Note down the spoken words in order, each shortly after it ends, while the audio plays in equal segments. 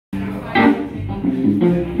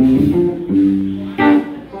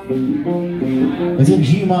It's in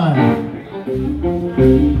G minor.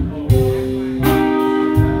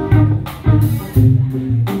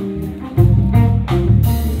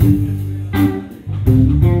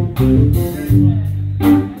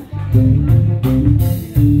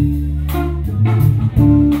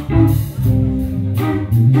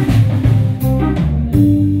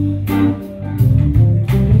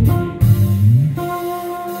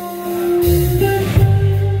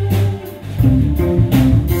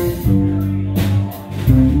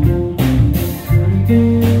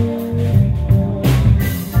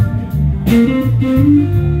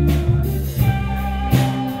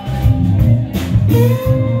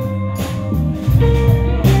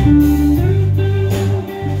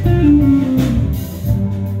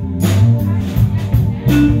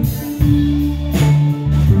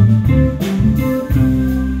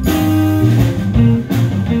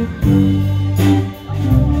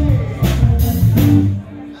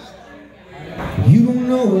 You don't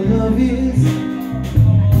know what love is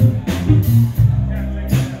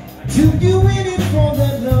till you in it for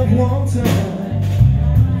that love one time.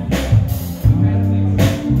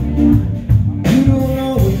 You don't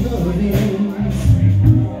know what love is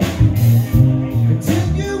until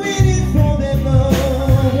you in it for that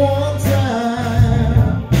love one time.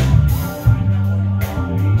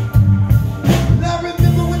 And I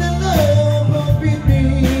remember when that love beat me.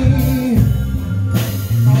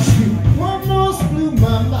 She almost blew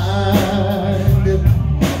my mind.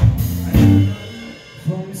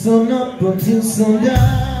 From sun up until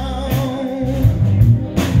sundown,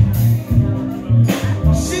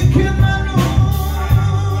 she kept my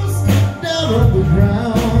nose down on the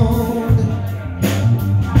ground.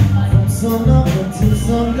 From sun up until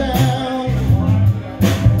sundown,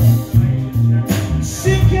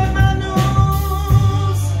 she kept my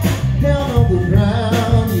nose down on the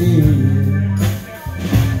ground, yeah.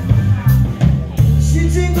 She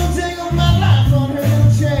tingled my life on her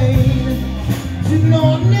little chain. You know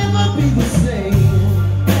I'll never be the same.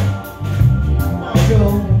 I'll go.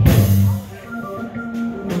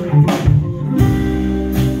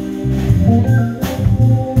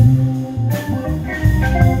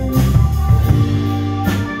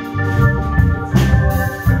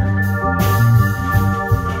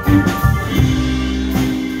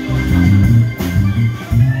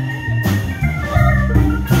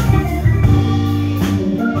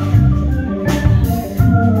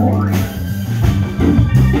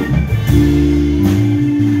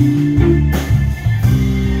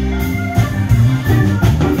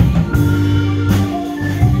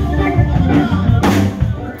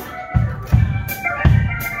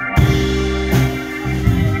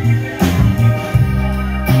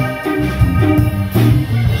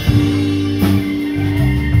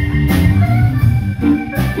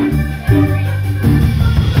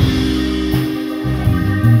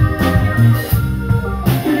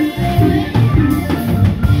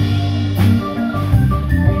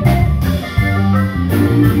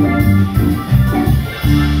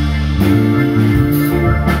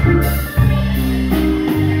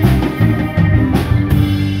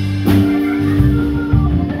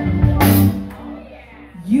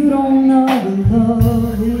 You don't know what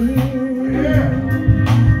love is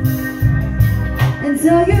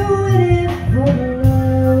until you're in it for the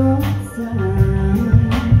love time.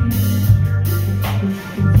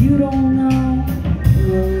 You don't know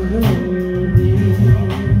what love is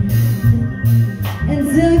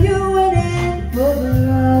until you're in it for the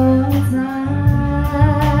love time.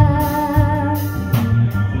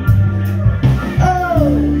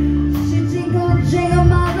 Oh, she jingle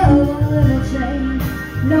my love little chain.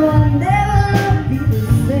 No, I'll never be the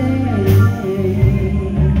same.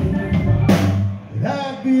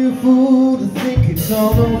 I'd be a fool to think it's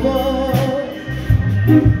all over.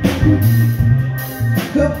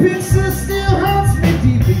 The picture still haunts me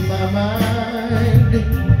deep in my mind.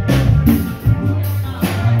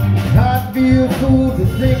 I'd be a fool to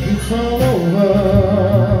think it's all over.